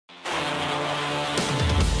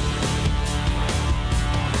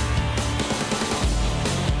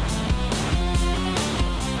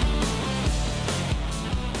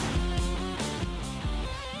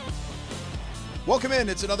Welcome in.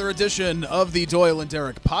 It's another edition of the Doyle and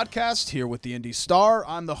Derek podcast here with the IndyStar.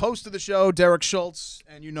 I'm the host of the show, Derek Schultz,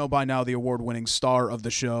 and you know by now the award-winning star of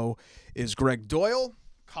the show is Gregg Doyel,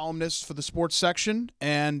 columnist for the sports section.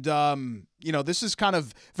 And, this is kind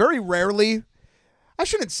of very rarely, I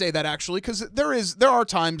shouldn't say that actually, because there are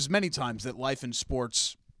times, many times, that life and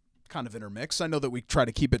sports kind of intermix. I know that we try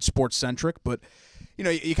to keep it sports-centric, but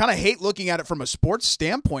you kind of hate looking at it from a sports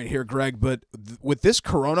standpoint here, Greg, but with this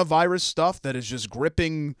coronavirus stuff that is just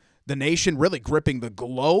gripping the nation, really gripping the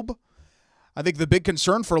globe, I think the big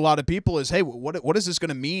concern for a lot of people is, hey, what is this going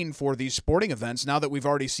to mean for these sporting events now that we've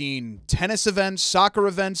already seen tennis events, soccer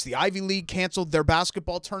events, the Ivy League canceled their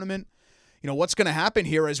basketball tournament? What's going to happen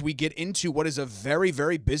here as we get into what is a very,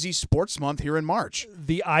 very busy sports month here in March?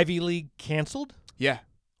 The Ivy League canceled? Yeah.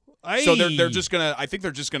 So they're just gonna. I think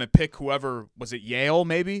they're just gonna pick whoever. Was it Yale?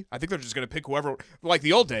 Maybe. I think they're just gonna pick whoever. Like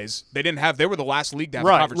the old days, they didn't have. They were the last league to have a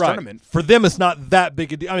conference tournament. For them, it's not that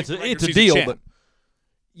big a deal. I mean, it's a deal, champ. but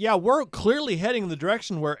yeah, we're clearly heading in the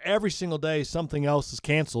direction where every single day something else is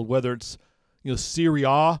canceled. Whether it's Serie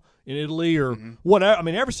A in Italy or whatever. I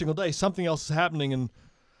mean, every single day something else is happening. And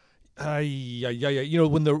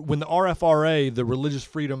when the RFRA, the Religious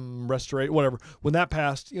Freedom Restoration, whatever, when that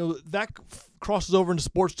passed, that crosses over into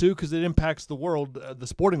sports too because it impacts the world, the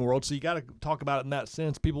sporting world. So you got to talk about it in that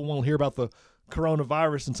sense. People want to hear about the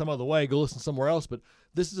coronavirus in some other way. Go listen somewhere else. But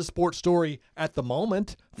this is a sports story at the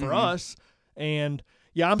moment for us. And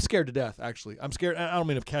yeah, I'm scared to death. Actually, I'm scared. I don't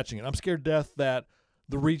mean of catching it. I'm scared to death that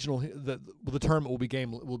the tournament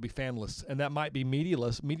will be fanless, and that might be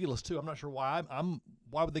medialess too. I'm not sure why.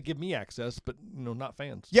 Why would they give me access, but not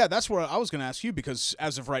fans? Yeah, that's what I was going to ask you because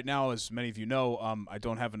as of right now, as many of you know, I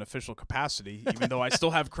don't have an official capacity, even though I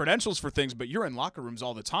still have credentials for things. But you're in locker rooms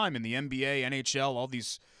all the time in the NBA, NHL, all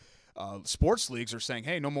these sports leagues are saying,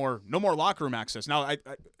 "Hey, no more locker room access." Now,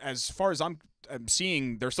 as far as I'm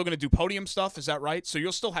seeing, they're still going to do podium stuff. Is that right? So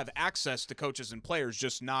you'll still have access to coaches and players,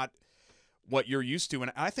 just not what you're used to.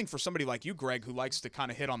 And I think for somebody like you, Greg, who likes to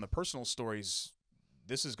kind of hit on the personal stories,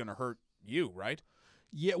 this is going to hurt you, right?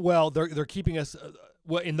 Yeah, well, they're keeping us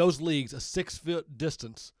in those leagues a 6-foot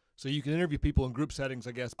distance, so you can interview people in group settings,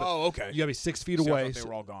 I guess. But okay. You got to be 6 feet away. I thought they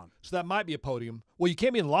were all gone. So that might be a podium. Well, you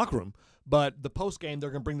can't be in the locker room, but the post game they're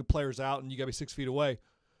going to bring the players out, and you got to be 6 feet away.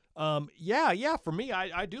 Yeah. For me,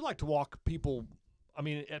 I do like to walk people. I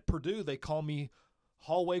mean, at Purdue they call me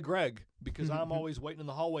Hallway Greg because I'm always waiting in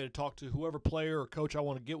the hallway to talk to whoever player or coach I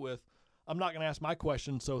want to get with. I'm not going to ask my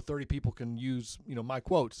question so 30 people can use my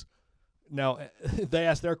quotes. Now, they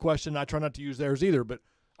ask their question. I try not to use theirs either, but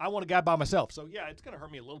I want a guy by myself. So, yeah, it's going to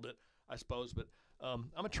hurt me a little bit, I suppose. But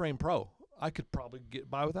I'm a trained pro. I could probably get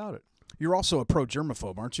by without it. You're also a pro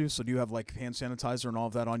germaphobe, aren't you? So do you have, hand sanitizer and all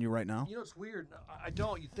of that on you right now? It's weird. I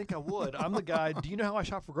don't. You'd think I would. I'm the guy. Do you know how I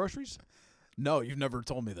shop for groceries? No, you've never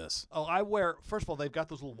told me this. Oh, first of all, they've got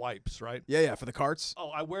those little wipes, right? Yeah, for the carts. Oh,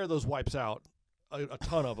 I wear those wipes out, a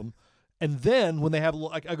ton of them. And then when they have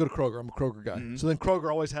I go to Kroger. I'm a Kroger guy. So then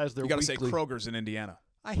Kroger always has their weekly. You got to say Kroger's in Indiana.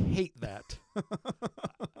 I hate that.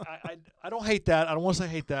 I don't hate that. I don't want to say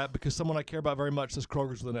hate that because someone I care about very much says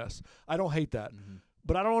Kroger's with an S. I don't hate that.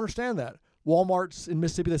 But I don't understand that. Walmart's in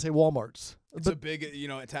Mississippi, they say Walmart's. It's a big,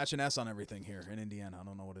 attach an S on everything here in Indiana. I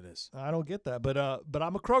don't know what it is. I don't get that. But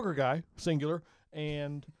I'm a Kroger guy, singular,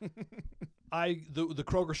 and the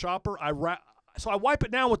Kroger shopper, so I wipe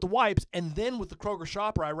it down with the wipes, and then with the Kroger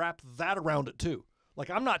shopper, I wrap that around it too. Like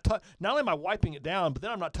I'm not only am I wiping it down, but then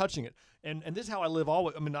I'm not touching it. And this is how I live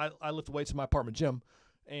always. I mean, I lift weights in my apartment gym,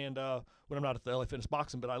 and when I'm not at the LA Fitness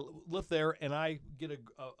boxing, but I lift there, and I get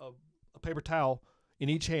a paper towel in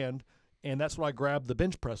each hand, and that's what I grab the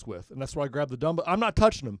bench press with, and that's what I grab the dumbbell. I'm not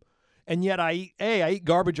touching them, and yet I eat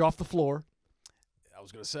garbage off the floor. I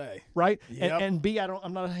was gonna say right, yep. and B,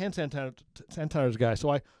 I'm not a hand sanitizer guy, so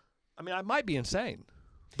I might be insane,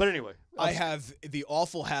 but anyway, I have the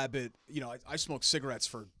awful habit. I smoked cigarettes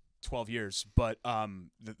for 12 years, but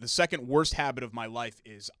the second worst habit of my life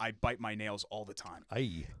is I bite my nails all the time.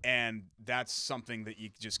 Aye. And that's something that you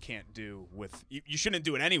just can't do with – you shouldn't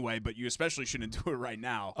do it anyway, but you especially shouldn't do it right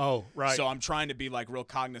now. Oh, right. So I'm trying to be, real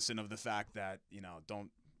cognizant of the fact that,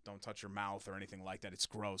 don't touch your mouth or anything like that. It's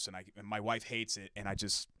gross, and my wife hates it, and I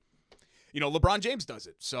just – LeBron James does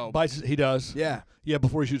it. So he does. Yeah. Yeah,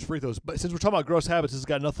 before he shoots free throws. But since we're talking about gross habits, this has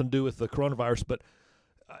got nothing to do with the coronavirus, but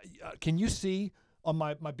can you see – on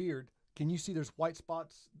my beard, can you see there's white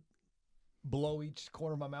spots below each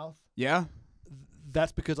corner of my mouth? Yeah.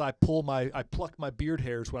 That's because I pluck my beard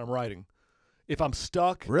hairs when I'm writing. If I'm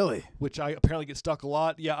stuck, really, which I apparently get stuck a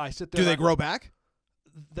lot, yeah, I sit there. Do they grow back?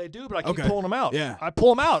 They do, but I keep Okay. pulling them out. Yeah. I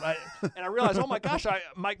pull them out, and I realize, oh my gosh,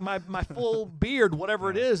 my full beard,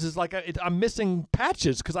 whatever it is like I'm missing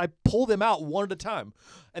patches because I pull them out one at a time,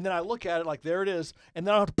 and then I look at it like there it is, and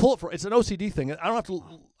then I don't have to pull it it's an OCD thing. I don't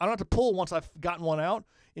have to pull once I've gotten one out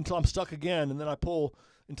until I'm stuck again, and then I pull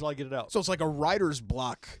until I get it out. So it's like a writer's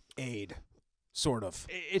block aid, sort of.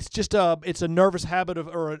 It's just it's a nervous habit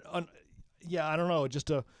I don't know,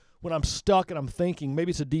 just when I'm stuck and I'm thinking,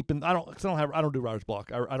 maybe it's a deep I don't do writer's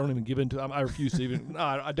block. I don't even give into it. I refuse to even. No,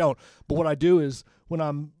 I don't. But what I do is when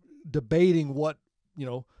I'm debating what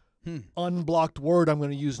unblocked word I'm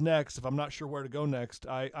going to use next, if I'm not sure where to go next,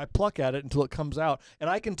 I pluck at it until it comes out,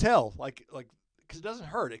 and I can tell like because it doesn't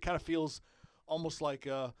hurt. It kind of feels almost like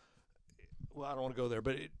well, I don't want to go there,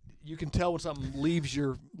 but you can tell when something leaves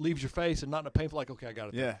your face and not in a painful okay, I got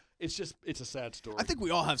it. Yeah. It's a sad story. I think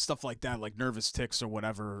we all have stuff like that, like nervous tics or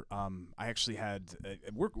whatever. I actually had.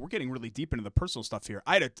 We're getting really deep into the personal stuff here.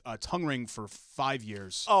 I had a tongue ring for 5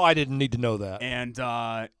 years. Oh, I didn't need to know that. And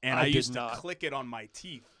I used to click it on my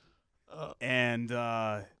teeth. And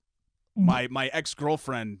my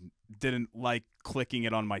ex-girlfriend didn't like clicking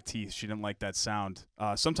it on my teeth. She didn't like that sound.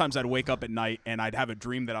 Sometimes I'd wake up at night and I'd have a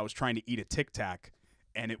dream that I was trying to eat a Tic Tac.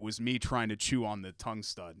 And it was me trying to chew on the tongue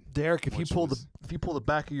stud. Derek, if you pull the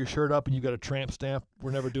back of your shirt up and you got a tramp stamp,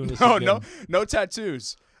 we're never doing this No, again. no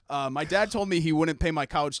tattoos. My dad told me he wouldn't pay my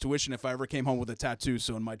college tuition if I ever came home with a tattoo.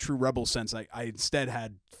 So in my true rebel sense, I instead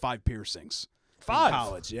had 5 piercings. 5? In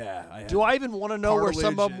college, yeah. Do I even want to know where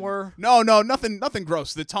some of them were? No, nothing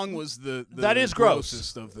gross. The tongue was the that is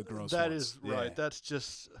grossest of the gross That ones. is right. Yeah. That's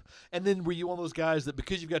just. And then were you one of those guys that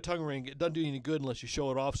because you've got a tongue ring, it doesn't do you any good unless you show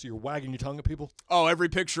it off, so you're wagging your tongue at people? Oh, every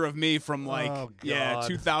picture of me from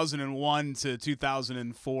 2001 to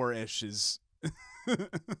 2004-ish is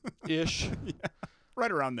ish. Yeah. Right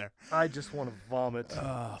around there. I just want to vomit.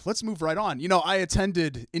 Let's move right on. I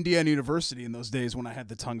attended Indiana University in those days when I had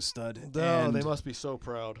the tongue stud. Oh, they must be so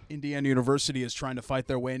proud. Indiana University is trying to fight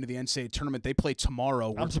their way into the NCAA tournament. They play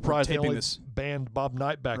tomorrow. I'm surprised they only this banned Bob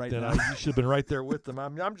Knight back then. You should have been right there with them. I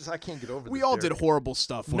can't get over this. We all did horrible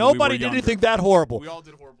stuff when Nobody we were did younger. anything that horrible. We all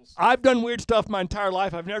did horrible stuff. I've done weird stuff my entire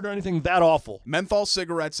life. I've never done anything that awful. Menthol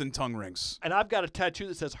cigarettes and tongue rings. And I've got a tattoo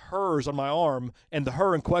that says hers on my arm, and the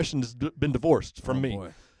her in question has been divorced from me.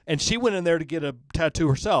 Boy. And she went in there to get a tattoo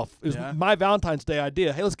herself. It was my Valentine's Day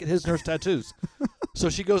idea. Hey, let's get his and hers tattoos. So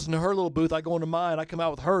she goes into her little booth. I go into mine. I come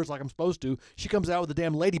out with hers like I'm supposed to. She comes out with a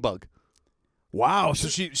damn ladybug. Wow. So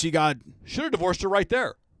she got... Should have divorced her right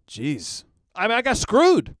there. Jeez. I mean, I got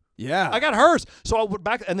screwed. Yeah. I got hers. So I went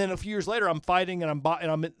back, and then a few years later, I'm fighting, and I'm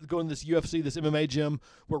going to this UFC, this MMA gym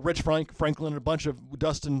where Rich Franklin and a bunch of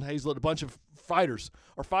Dustin Hazlett, a bunch of fighters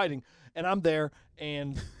are fighting, and I'm there,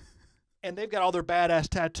 and they've got all their badass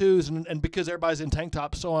tattoos, and because everybody's in tank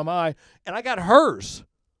tops, so am I, and I got hers.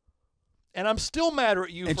 And I'm still madder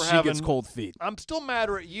at you and for she having... gets cold feet. I'm still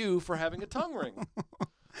madder at you for having a tongue ring.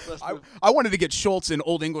 I wanted to get Schultz in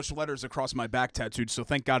Old English letters across my back tattooed, so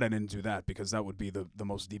thank God I didn't do that because that would be the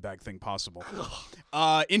most D-bag thing possible.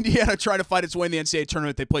 Indiana trying to fight its way in the NCAA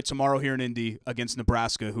tournament. They play tomorrow here in Indy against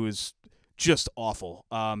Nebraska, who is just awful.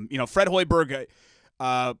 Fred Hoiberg...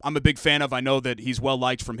 I'm a big fan of. I know that he's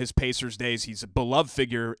well-liked from his Pacers days. He's a beloved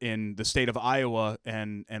figure in the state of Iowa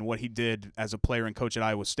and what he did as a player and coach at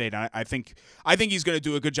Iowa State. And I think he's going to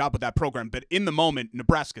do a good job with that program. But in the moment,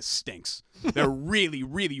 Nebraska stinks. They're really,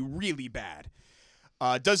 really, really bad.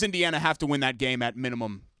 Does Indiana have to win that game at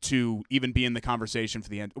minimum to even be in the conversation for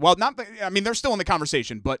the end? Well, they're still in the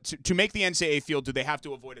conversation, but to make the NCAA field, do they have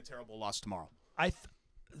to avoid a terrible loss tomorrow?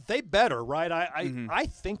 They better, right? I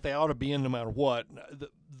think they ought to be in no matter what.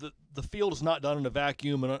 The field is not done in a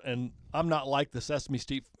vacuum, and I'm not like the Sesame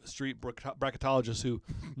Street bracketologists who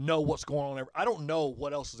know what's going on. I don't know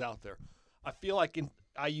what else is out there. I feel like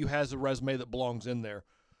IU has a resume that belongs in there.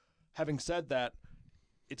 Having said that,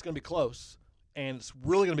 it's going to be close, and it's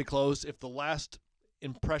really going to be close if the last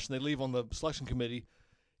impression they leave on the selection committee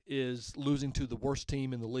is losing to the worst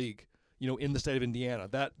team in the league. In the state of Indiana.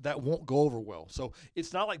 That won't go over well. So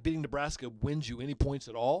it's not like beating Nebraska wins you any points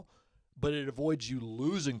at all, but it avoids you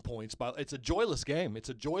losing points. It's a joyless game. It's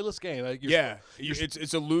a joyless game.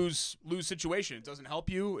 It's a lose situation. It doesn't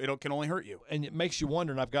help you. It can only hurt you. And it makes you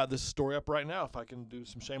wonder, and I've got this story up right now if I can do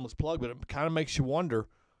some shameless plug, but it kind of makes you wonder,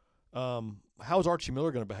 how is Archie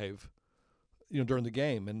Miller going to behave during the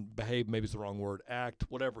game? And behave maybe is the wrong word. Act,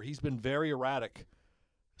 whatever. He's been very erratic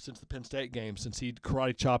since the Penn State game, since he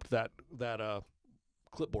karate chopped that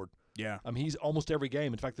clipboard. Yeah. He's almost every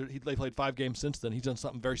game. In fact, they played 5 games since then. He's done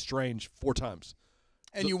something very strange 4 times.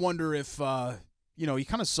 And you wonder if, you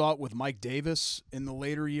kind of saw it with Mike Davis in the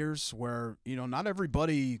later years where, not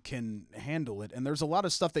everybody can handle it. And there's a lot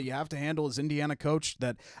of stuff that you have to handle as Indiana coach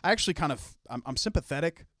that I actually I'm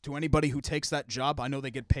sympathetic to anybody who takes that job. I know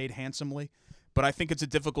they get paid handsomely, but I think it's a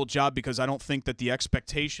difficult job because I don't think that the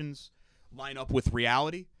expectations line up with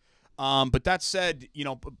reality. But that said,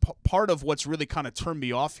 part of what's really kind of turned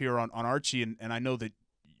me off here on Archie, and I know that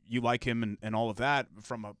you like him and all of that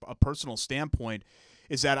from a personal standpoint,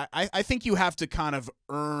 is that I think you have to kind of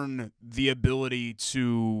earn the ability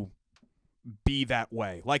to be that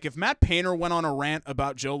way. Like if Matt Painter went on a rant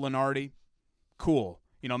about Joe Lunardi, cool.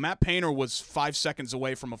 Matt Painter was 5 seconds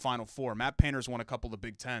away from a Final Four. Matt Painter's won a couple of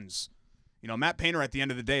Big Tens. Matt Painter at the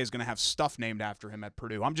end of the day is going to have stuff named after him at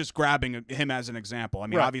Purdue. I'm just grabbing him as an example. I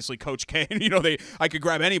mean, Obviously Coach K, I could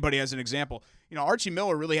grab anybody as an example. Archie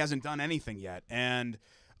Miller really hasn't done anything yet. And,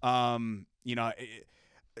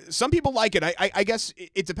 some people like it. I guess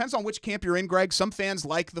it depends on which camp you're in, Greg. Some fans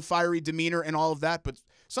like the fiery demeanor and all of that, but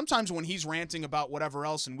sometimes when he's ranting about whatever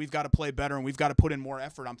else and we've got to play better and we've got to put in more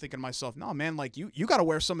effort, I'm thinking to myself, no, man, like you got to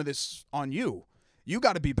wear some of this on you. You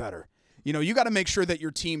got to be better. You got to make sure that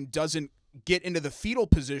your team doesn't get into the fetal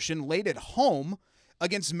position late at home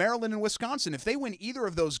against Maryland and Wisconsin. If they win either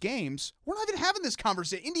of those games, we're not even having this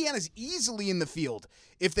conversation. Indiana's easily in the field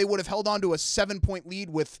if they would have held on to a 7-point lead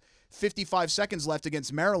with 55 seconds left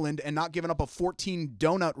against Maryland and not given up a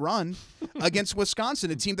 14-donut run against Wisconsin,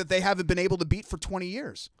 a team that they haven't been able to beat for 20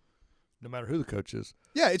 years. No matter who the coach is.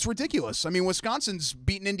 Yeah, it's ridiculous. I mean, Wisconsin's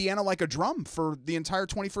beaten Indiana like a drum for the entire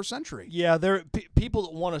 21st century. Yeah, there are people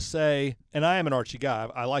that want to say, and I am an Archie guy,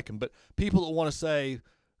 I like him, but people that want to say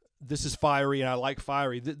this is fiery and I like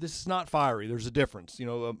fiery, this is not fiery. There's a difference,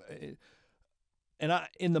 And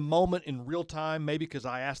in the moment, in real time, maybe because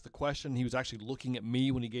I asked the question, he was actually looking at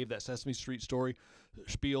me when he gave that Sesame Street story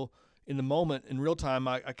spiel. In the moment, in real time,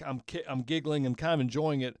 I'm giggling and kind of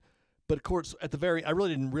enjoying it. But of course, I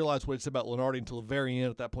really didn't realize what it said about Lunardi until the very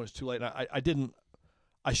end. At that point, it's too late. And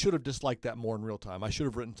I should have disliked that more in real time. I should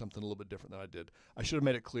have written something a little bit different than I did. I should have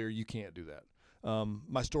made it clear you can't do that.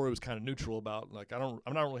 My story was kind of neutral about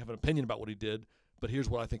I'm not really have an opinion about what he did, but here's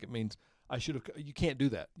what I think it means. You can't do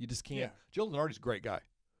that. You just can't. Yeah. Joe Lunardi's a great guy.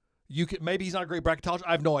 Maybe he's not a great bracketologist.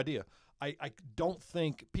 I have no idea. I don't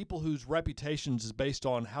think people whose reputations is based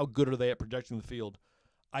on how good are they at projecting the field,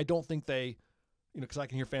 I don't think they, because I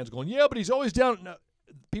can hear fans going, yeah, but he's always down. No,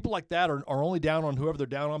 people like that are only down on whoever they're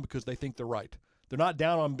down on because they think they're right. They're not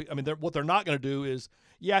down on. What they're not going to do is,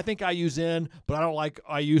 yeah, I think IU's in, but I don't like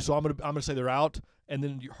IU, so I'm gonna say they're out. And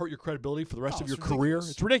then you hurt your credibility for the rest of your career.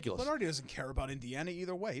 It's ridiculous. Lunardi doesn't care about Indiana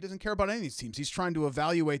either way. He doesn't care about any of these teams. He's trying to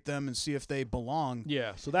evaluate them and see if they belong.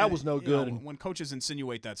 Yeah, so that was no good. When coaches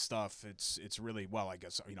insinuate that stuff, it's really, well, I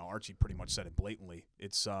guess Archie pretty much said it blatantly.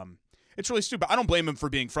 It's really stupid. I don't blame him for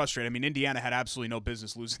being frustrated. I mean, Indiana had absolutely no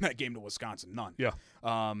business losing that game to Wisconsin, none. Yeah.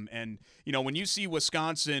 And when you see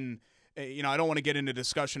Wisconsin. I don't want to get into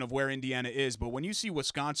discussion of where Indiana is, but when you see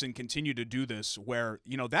Wisconsin continue to do this, where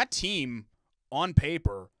that team on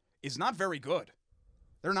paper is not very good.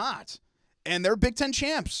 They're not. And they're Big Ten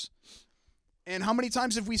champs. And how many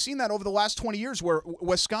times have we seen that over the last 20 years where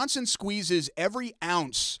Wisconsin squeezes every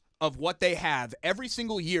ounce of what they have every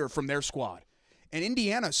single year from their squad? And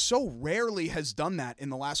Indiana so rarely has done that in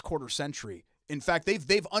the last quarter century. In fact,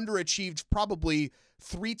 they've underachieved probably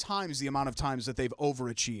 3 times the amount of times that they've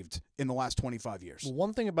overachieved in the last 25 years. Well,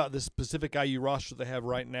 one thing about this specific IU roster they have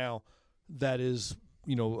right now that is –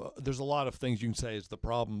 there's a lot of things you can say is the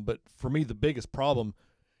problem, but for me the biggest problem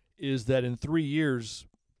is that in 3 years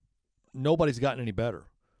nobody's gotten any better.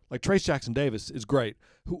 Like Trace Jackson Davis is great.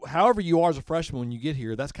 However you are as a freshman when you get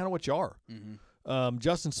here, that's kind of what you are. Mm-hmm.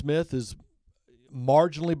 Justin Smith is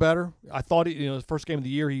marginally better. I thought the first game of the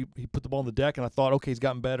year he put the ball on the deck, and I thought, okay, he's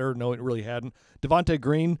gotten better. No, it really hadn't. Devontae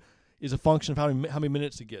Green is a function of how many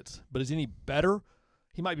minutes he gets. But is he any better?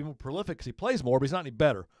 He might be more prolific because he plays more, but he's not any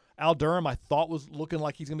better. Al Durham, I thought was looking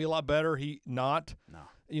like he's going to be a lot better. He not.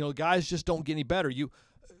 No. Guys just don't get any better.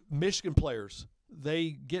 Michigan players,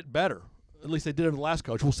 they get better. At least they did under the last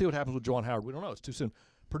coach. We'll see what happens with Juwan Howard. We don't know. It's too soon.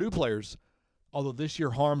 Purdue players, although this year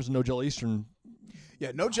Harms and No-Gel Eastern.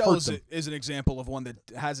 Yeah, No-Gel is an example of one that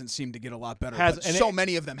hasn't seemed to get a lot better.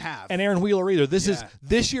 Many of them have. And Aaron Wheeler either. This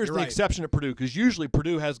year's the exception at Purdue because usually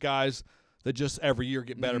Purdue has guys that just every year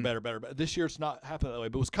get better, better. This year it's not happening that way.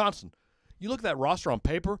 But Wisconsin, you look at that roster on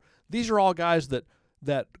paper, these are all guys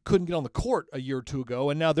that couldn't get on the court a year or two ago,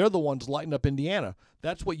 and now they're the ones lighting up Indiana.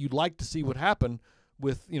 That's what you'd like to see would happen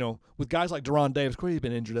with guys like Deron Davis. Of course, he's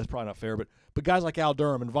been injured. That's probably not fair. But guys like Al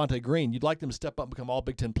Durham and Devontae Green, you'd like them to step up and become all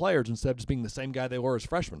Big Ten players instead of just being the same guy they were as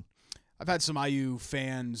freshmen. I've had some IU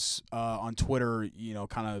fans on Twitter,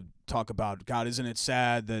 kind of talk about, God, isn't it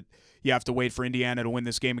sad that you have to wait for Indiana to win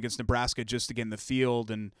this game against Nebraska just to get in the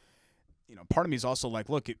field? And part of me is also like,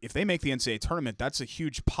 look, if they make the NCAA tournament, that's a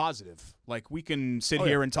huge positive. Like, we can sit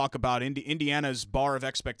here and talk about Indiana's bar of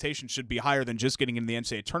expectation should be higher than just getting in the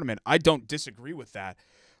NCAA tournament. I don't disagree with that,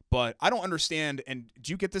 but I don't understand. And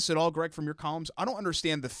do you get this at all, Greg, from your columns? I don't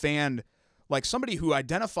understand the fan, like somebody who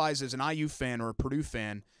identifies as an IU fan or a Purdue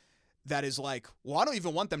fan that is like, well, I don't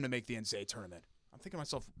even want them to make the NCAA tournament. I'm thinking to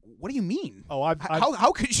myself, what do you mean? Oh,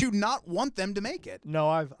 how could you not want them to make it? No,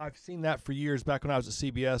 I've seen that for years. Back when I was at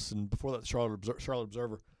CBS and before that, the Charlotte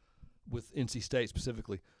Observer, with NC State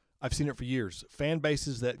specifically, I've seen it for years. Fan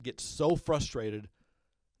bases that get so frustrated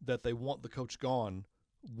that they want the coach gone,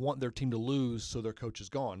 want their team to lose, so their coach is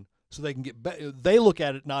gone, so they can get. They look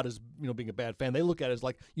at it not as being a bad fan. They look at it as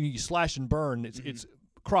like you slash and burn. It's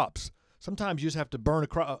crops. Sometimes you just have to burn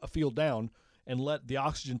a field down and let the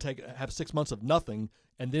oxygen have 6 months of nothing,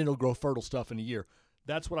 and then it'll grow fertile stuff in a year.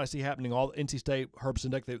 That's what I see happening. All NC State, Herb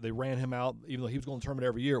Sendek, they ran him out, even though he was going to the tournament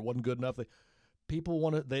every year. It wasn't good enough.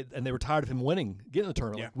 People they were tired of him winning, getting the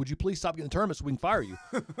tournament. Yeah. Like, would you please stop getting the tournament so we can fire you?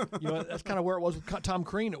 That's kind of where it was with Tom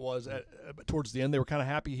Crean. It was towards the end. They were kind of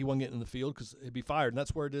happy he wasn't getting in the field because he'd be fired, and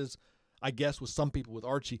that's where it is, I guess, with some people with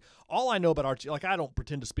Archie. All I know about Archie, like, I don't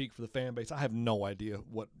pretend to speak for the fan base. I have no idea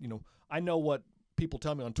what, I know what people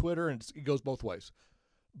tell me on Twitter, and it goes both ways.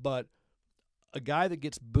 But a guy that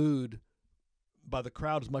gets booed by the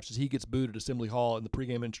crowd as much as he gets booed at Assembly Hall in the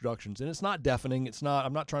pregame introductions, and it's not deafening,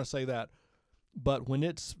 I'm not trying to say that, but when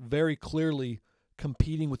it's very clearly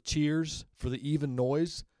competing with cheers for the even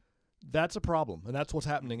noise, that's a problem, and that's what's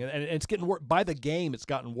happening. And it's getting worse. By the game, it's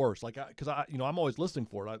gotten worse. Like, because I'm always listening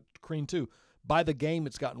for it. Crean too. By the game,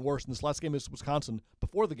 it's gotten worse. And this last game is Wisconsin.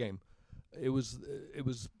 Before the game, it was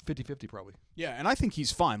 50-50 probably. Yeah, and I think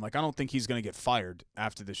he's fine. Like, I don't think he's going to get fired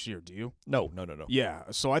after this year. Do you? No. Yeah,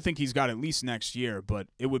 so I think he's got at least next year. But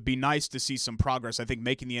it would be nice to see some progress. I think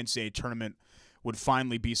making the NCAA tournament would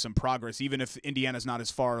finally be some progress, even if Indiana's not as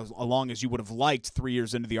far along as you would have liked 3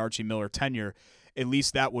 years into the Archie Miller tenure. At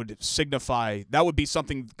least that would signify, that would be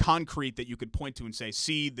something concrete that you could point to and say,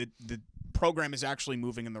 see, the program is actually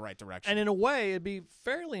moving in the right direction. And in a way, it'd be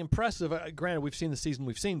fairly impressive. Granted, we've seen the season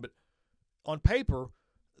we've seen, but on paper,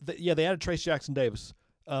 they added Trace Jackson Davis,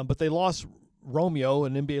 but they lost Romeo,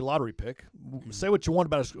 an NBA lottery pick. Say what you want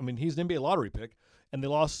about us. I mean, he's an NBA lottery pick, and they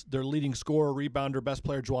lost their leading scorer, rebounder, best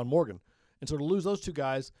player, Juwan Morgan. And so to lose those two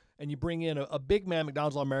guys, and you bring in a big man,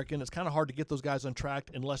 McDonald's All-American, it's kind of hard to get those guys on track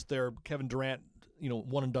unless they're Kevin Durant,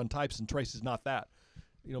 one-and-done types, and Trace is not that.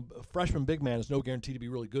 A freshman big man is no guarantee to be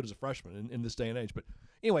really good as a freshman in this day and age. But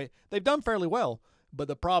anyway, they've done fairly well, but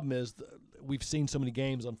the problem is we've seen so many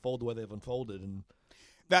games unfold the way they've unfolded, and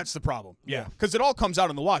that's the problem. Yeah, because it all comes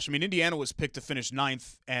out in the wash. I mean, Indiana was picked to finish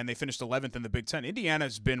 9th, and they finished 11th in the Big Ten.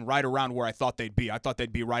 Indiana's been right around where I thought they'd be. I thought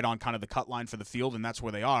they'd be right on kind of the cut line for the field, and that's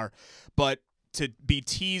where they are. But to be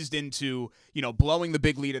teased into, blowing the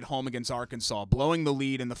big lead at home against Arkansas, blowing the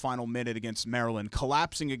lead in the final minute against Maryland,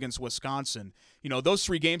 collapsing against Wisconsin, those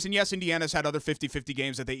 3 games. And yes, Indiana's had other 50-50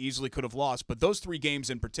 games that they easily could have lost, but those 3 games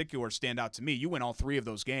in particular stand out to me. You win all 3 of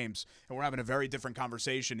those games, and we're having a very different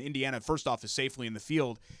conversation. Indiana, first off, is safely in the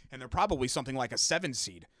field, and they're probably something like a 7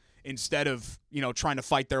 seed instead of, trying to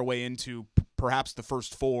fight their way into perhaps the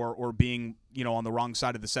first 4 or being, on the wrong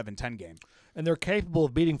side of the 7-10 game. And they're capable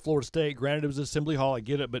of beating Florida State. Granted, it was Assembly Hall. I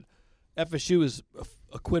get it, but FSU has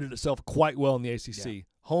acquitted itself quite well in the ACC,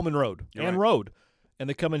 home and road, and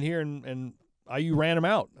they come in here and IU ran them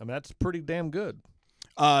out. I mean, that's pretty damn good.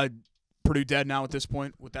 Purdue dead now at this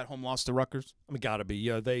point with that home loss to Rutgers. I mean, gotta be.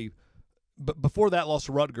 Yeah, but before that loss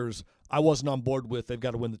to Rutgers, I wasn't on board with they've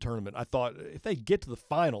got to win the tournament. I thought if they get to the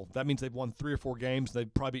final, that means they've won 3 or 4 games.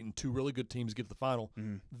 They've probably beaten 2 really good teams to get to the final.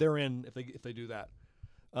 Mm-hmm. They're in if they do that.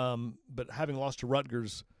 But having lost to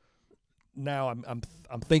Rutgers, now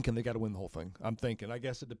I'm thinking they got to win the whole thing. I'm thinking. I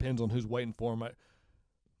guess it depends on who's waiting for them.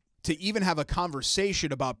 To even have a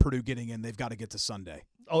conversation about Purdue getting in, they've got to get to Sunday.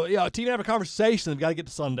 Oh yeah, to even have a conversation, they've got to get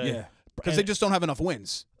to Sunday. Yeah, because they just don't have enough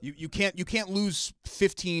wins. You can't lose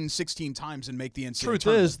 15, 16 times and make the NCAA tournament.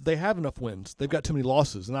 Truth is, they have enough wins. They've got too many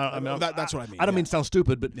losses, and that's what I mean. I don't mean to sound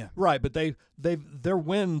stupid, but right. But their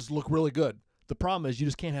wins look really good. The problem is you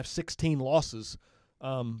just can't have 16 losses.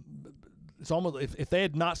 It's almost if they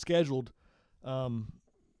had not scheduled. No,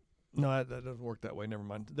 that doesn't work that way. Never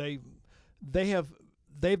mind. They've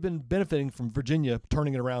been benefiting from Virginia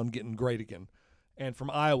turning it around, getting great again, and from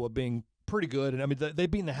Iowa being pretty good. And I mean, they've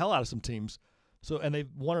beaten the hell out of some teams. So, and they've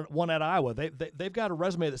won at Iowa. They've got a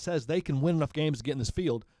resume that says they can win enough games to get in this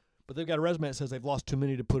field. but they've got a resume that says they've lost too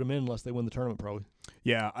many to put them in unless they win the tournament probably.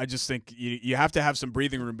 Yeah, I just think you have to have some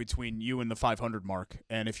breathing room between you and the 500 mark.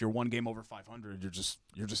 And if you're one game over 500, you're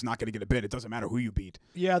just not going to get a bid. It doesn't matter who you beat.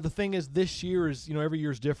 Yeah, the thing is this year is, every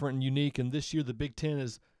year is different and unique, and this year the Big Ten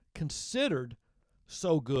is considered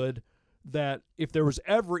so good that if there was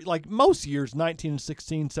ever, like most years, 19,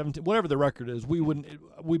 16, 17, whatever the record is,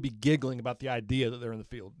 we'd be giggling about the idea that they're in the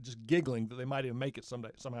field, just giggling that they might even make it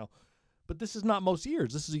somehow. But this is not most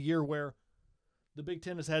years. This is a year where the Big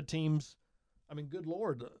Ten has had teams. I mean, good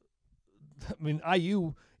Lord. I mean,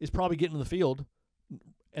 IU is probably getting in the field,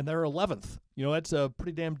 and they're 11th. That's a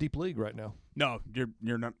pretty damn deep league right now. No,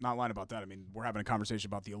 you're not lying about that. I mean, we're having a conversation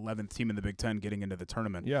about the 11th team in the Big Ten getting into the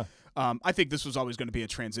tournament. Yeah. I think this was always going to be a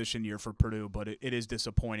transition year for Purdue, but it is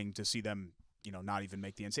disappointing to see them, not even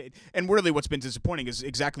make the NCAA. And really what's been disappointing is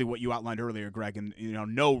exactly what you outlined earlier, Greg, and,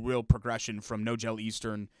 no real progression from Nogel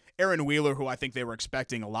Eastern. Aaron Wheeler, who I think they were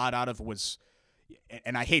expecting a lot out of, was –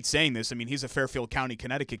 and I hate saying this. I mean, he's a Fairfield County,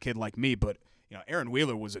 Connecticut kid like me, but Aaron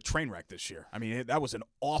Wheeler was a train wreck this year. I mean, that was an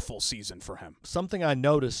awful season for him. Something I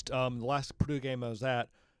noticed the last Purdue game I was at,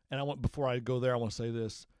 and before I go there, I want to say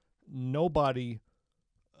this: nobody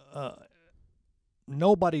does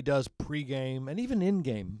pregame and even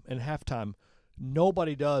in-game and halftime.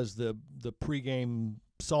 Nobody does the pregame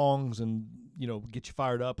songs and get you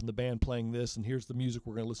fired up and the band playing this and here's the music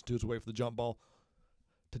we're going to listen to as we wait for the jump ball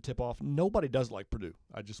to tip off. Nobody does it like Purdue.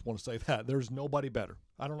 I just want to say that. There's nobody better.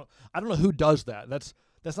 I don't know who does that. That's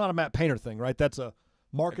not a Matt Painter thing, right? That's a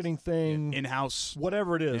marketing thing. In-house.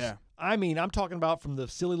 Whatever it is. Yeah. I mean, I'm talking about from the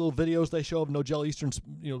silly little videos they show of Nogel Eastern,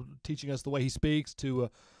 teaching us the way he speaks to,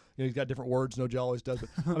 he's got different words. Nogel always does. But,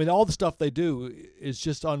 I mean, all the stuff they do is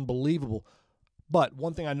just unbelievable. But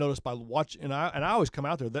one thing I noticed by watching, and I always come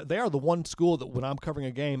out there, they are the one school that when I'm covering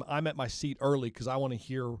a game, I'm at my seat early because I want to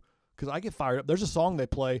hear – because I get fired up. There's a song they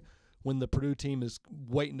play when the Purdue team is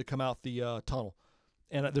waiting to come out the tunnel,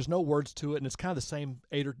 and there's no words to it, and it's kind of the same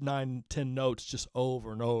 8 or 9, 10 notes just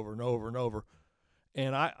over and over and over and over.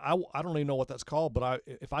 And I don't even know what that's called, but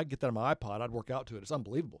if I get that on my iPod, I'd work out to it. It's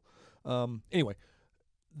unbelievable. Anyway,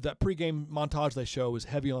 that pregame montage they show is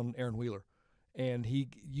heavy on Aaron Wheeler, and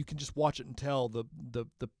you can just watch it and tell the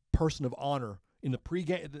person of honor in the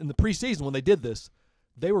preseason when they did this,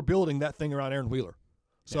 they were building that thing around Aaron Wheeler.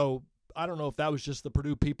 So I don't know if that was just the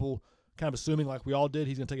Purdue people kind of assuming like we all did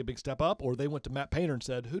he's going to take a big step up, or they went to Matt Painter and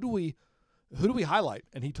said, who do we highlight?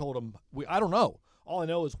 And he told them, I don't know. All I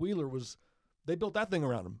know is Wheeler they built that thing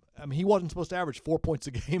around him. I mean, he wasn't supposed to average 4 points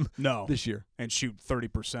a game this year. And shoot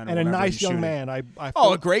 30%. And a nice young man. A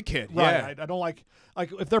great kid. Right. Yeah. I don't like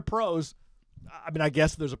if they're pros. I mean, I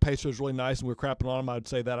guess if there's a pacer who's really nice and we're crapping on him, I'd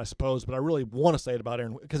say that, I suppose. But I really want to say it about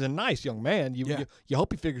Aaron because a nice young man. You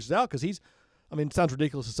hope he figures it out because he's. I mean, it sounds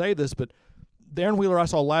ridiculous to say this, but the Aaron Wheeler I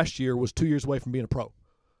saw last year was 2 years away from being a pro.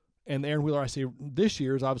 And the Aaron Wheeler I see this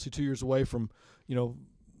year is obviously 2 years away from,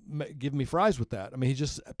 giving me fries with that. I mean, he's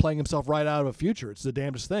just playing himself right out of a future. It's the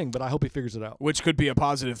damnedest thing, but I hope he figures it out. Which could be a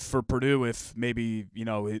positive for Purdue if maybe,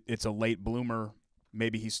 it's a late bloomer.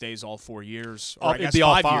 Maybe he stays all 4 years. Or I guess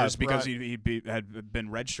 5 years because right. had been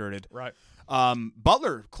redshirted. Right.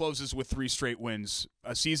 Butler closes with 3 straight wins,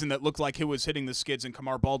 a season that looked like it was hitting the skids in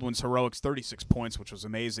Kamar Baldwin's heroics, 36 points, which was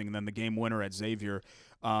amazing, and then the game winner at Xavier.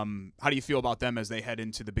 How do you feel about them as they head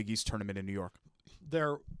into the Big East tournament in New York?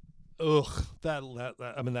 That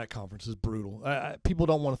conference is brutal. People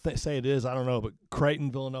don't want to say it is. I don't know, but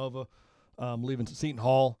Creighton, Villanova, leaving Seton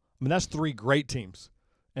Hall. I mean, that's 3 great teams,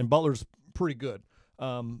 and Butler's pretty good.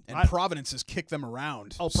 Providence has kicked them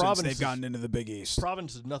around since they've gotten into the Big East.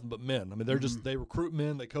 Providence is nothing but men. I mean, they're just they recruit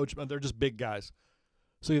men, they coach men. They're just big guys.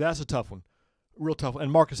 So that's a tough one, real tough.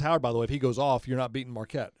 And Marcus Howard, by the way, if he goes off, you're not beating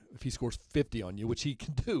Marquette if he scores 50 on you, which he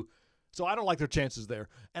can do. So I don't like their chances there,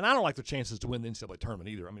 and I don't like their chances to win the NCAA tournament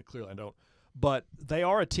either. I mean, clearly I don't. But they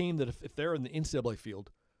are a team that if they're in the NCAA field,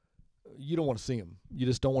 you don't want to see them. You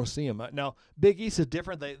just don't want to see them. Now, Big East is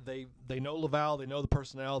different. They know Laval. They know the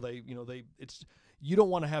personnel. You don't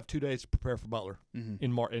want to have 2 days to prepare for Butler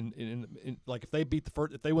in like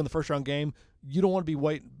if they win the first round game, you don't want to be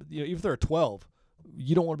waiting. Even if they're a 12,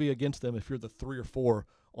 you don't want to be against them if you're the 3 or 4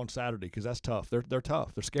 on Saturday because that's tough. They're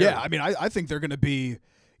tough. They're scary. Yeah, I mean, I think they're going to be.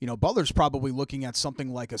 Butler's probably looking at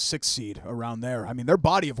something like a 6 seed around there. I mean, their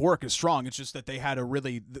body of work is strong. It's just that they had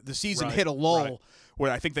the season hit a lull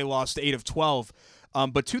where I think they lost 8 of 12.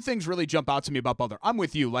 But 2 things really jump out to me about Butler. I'm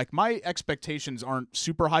with you. Like, my expectations aren't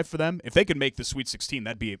super high for them. If they could make the Sweet 16,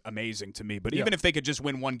 that'd be amazing to me. But even if they could just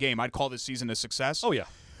win 1 game, I'd call this season a success. Oh, yeah.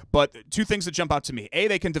 But 2 things that jump out to me. A,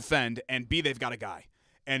 they can defend, and B, they've got a guy.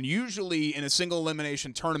 And usually in a single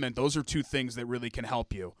elimination tournament, those are 2 things that really can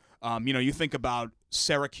help you. You think about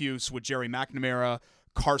Syracuse with Jerry McNamara,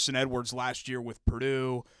 Carson Edwards last year with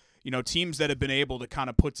Purdue. Teams that have been able to kind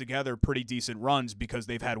of put together pretty decent runs because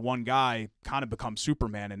they've had one guy kind of become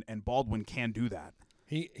Superman, and Baldwin can do that.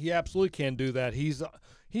 He absolutely can do that.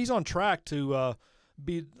 He's on track to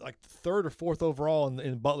be like third or fourth overall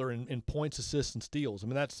in Butler in points, assists, and steals. I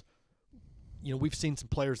mean, that's we've seen some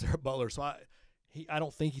players there at Butler, so I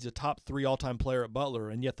don't think he's a top 3 all-time player at Butler,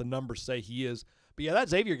 and yet the numbers say he is. But yeah, that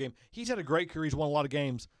Xavier game, he's had a great career. He's won a lot of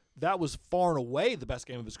games. That was far and away the best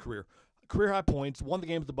game of his career. Career high points, won the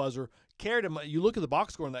game at the buzzer, carried him. You look at the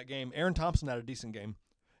box score in that game, Aaron Thompson had a decent game,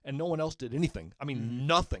 and no one else did anything. I mean,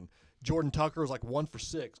 nothing. Jordan Tucker was like 1 for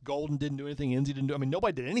 6. Golden didn't do anything. Enzi didn't do. I mean,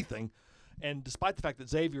 nobody did anything. And despite the fact that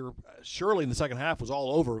Xavier, surely in the second half, was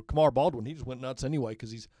all over Kamar Baldwin, he just went nuts anyway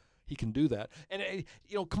because he can do that. And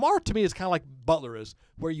Kamar to me is kind of like Butler is,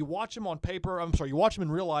 where you watch him on paper. You watch him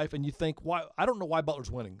in real life, and you think, why? I don't know why Butler's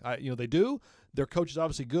winning. They do. Their coach is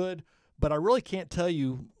obviously good, but I really can't tell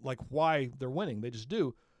you like why they're winning. They just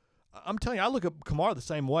do. I'm telling you, I look at Kamar the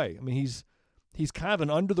same way. I mean, he's kind of an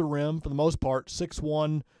under the rim for the most part,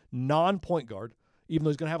 6'1", non-point guard. Even though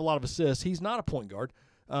he's going to have a lot of assists, he's not a point guard.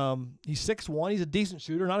 He's 6'1". He's a decent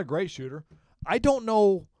shooter, not a great shooter. I don't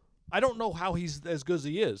know how he's as good as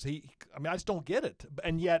he is. I just don't get it.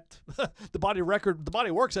 And yet, the body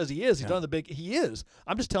of work says he is. He's done he is.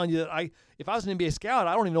 I'm just telling you that if I was an NBA scout,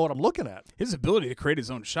 I don't even know what I'm looking at. His ability to create his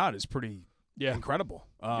own shot is pretty incredible.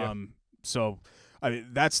 So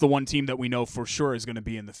that's the one team that we know for sure is going to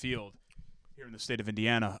be in the field here in the state of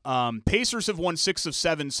Indiana. Pacers have won 6 of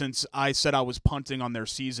 7 since I said I was punting on their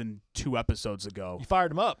season 2 episodes ago. You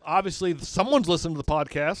fired them up. Obviously, someone's listened to the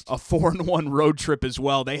podcast. A 4-1 road trip as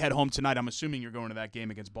well. They head home tonight. I'm assuming you're going to that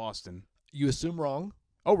game against Boston. You assume wrong.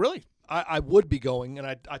 Oh, really? I would be going, and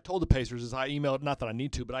I told the Pacers as I emailed, not that I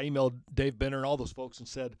need to, but I emailed Dave Benner and all those folks and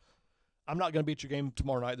said, I'm not going to be at your game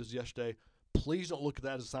tomorrow night. This was yesterday. Please don't look at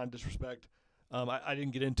that as a sign of disrespect. I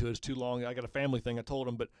didn't get into it. It's too long. I got a family thing. I told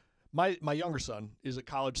him, but my younger son is a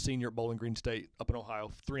college senior at Bowling Green State up in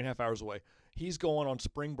Ohio, 3.5 hours away. He's going on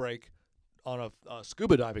spring break on a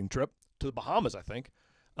scuba diving trip to the Bahamas, I think.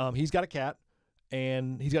 He's got a cat,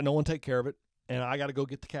 and he's got no one to take care of it, and I got to go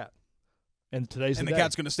get the cat. And today's the day.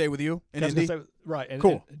 Cat's going to stay with you in Indy? Right. And,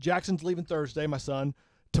 cool. And Jackson's leaving Thursday, my son.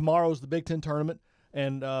 Tomorrow's the Big Ten tournament,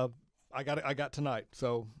 and I got tonight.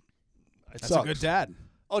 So That's sucks. a good dad.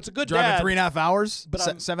 Oh, it's a good Driving dad. 3.5 hours,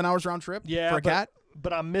 but 7 hours round trip for a cat?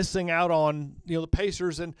 But I'm missing out on the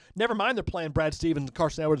Pacers, and never mind they're playing Brad Stevens,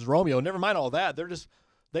 Carson Edwards, and Romeo. Never mind all that.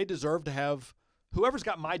 They deserve to have whoever's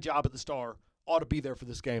got my job at the Star ought to be there for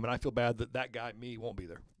this game, and I feel bad that guy, me, won't be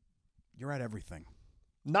there. You're at everything.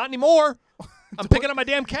 Not anymore. I'm picking up my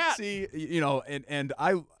damn cat. See, and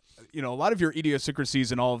I, a lot of your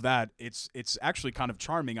idiosyncrasies and all of that, it's actually kind of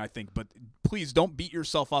charming, I think. But please don't beat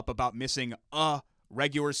yourself up about missing a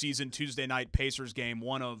regular season Tuesday night Pacers game,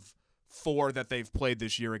 one of 4 that they've played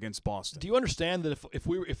this year against Boston. Do you understand that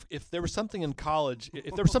if there was something in college,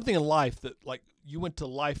 if there was something in life that like you went to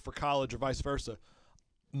life for college or vice versa,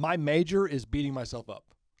 my major is beating myself up.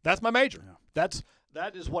 That's my major. Yeah.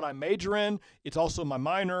 That is what I major in. It's also my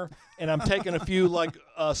minor, and I'm taking a few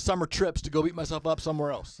summer trips to go beat myself up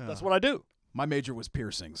somewhere else. Yeah. That's what I do. My major was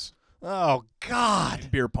piercings. Oh God.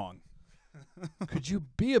 And beer pong. Could you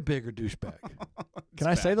be a bigger douchebag? Can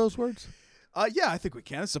I say those words? Yeah, I think we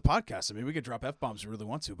can. It's a podcast. I mean, we could drop F-bombs if we really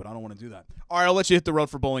want to, but I don't want to do that. All right, I'll let you hit the road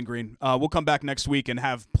for Bowling Green. We'll come back next week and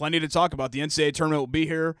have plenty to talk about. The NCAA tournament will be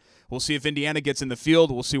here. We'll see if Indiana gets in the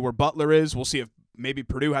field. We'll see where Butler is. We'll see if maybe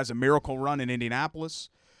Purdue has a miracle run in Indianapolis.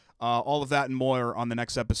 All of that and more on the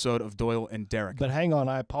next episode of Doyle and Derek. But hang on,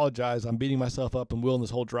 I apologize. I'm beating myself up and Will in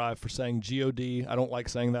this whole drive for saying G-O-D. I don't like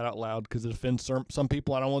saying that out loud because it offends some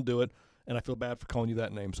people. I don't want to do it. And I feel bad for calling you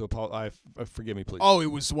that name, so forgive me, please. Oh, it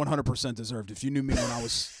was 100% deserved. If you knew me when I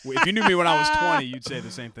was 20, you'd say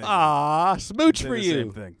the same thing. Ah, smooch for you.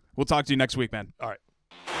 Same thing. We'll talk to you next week, man. All right.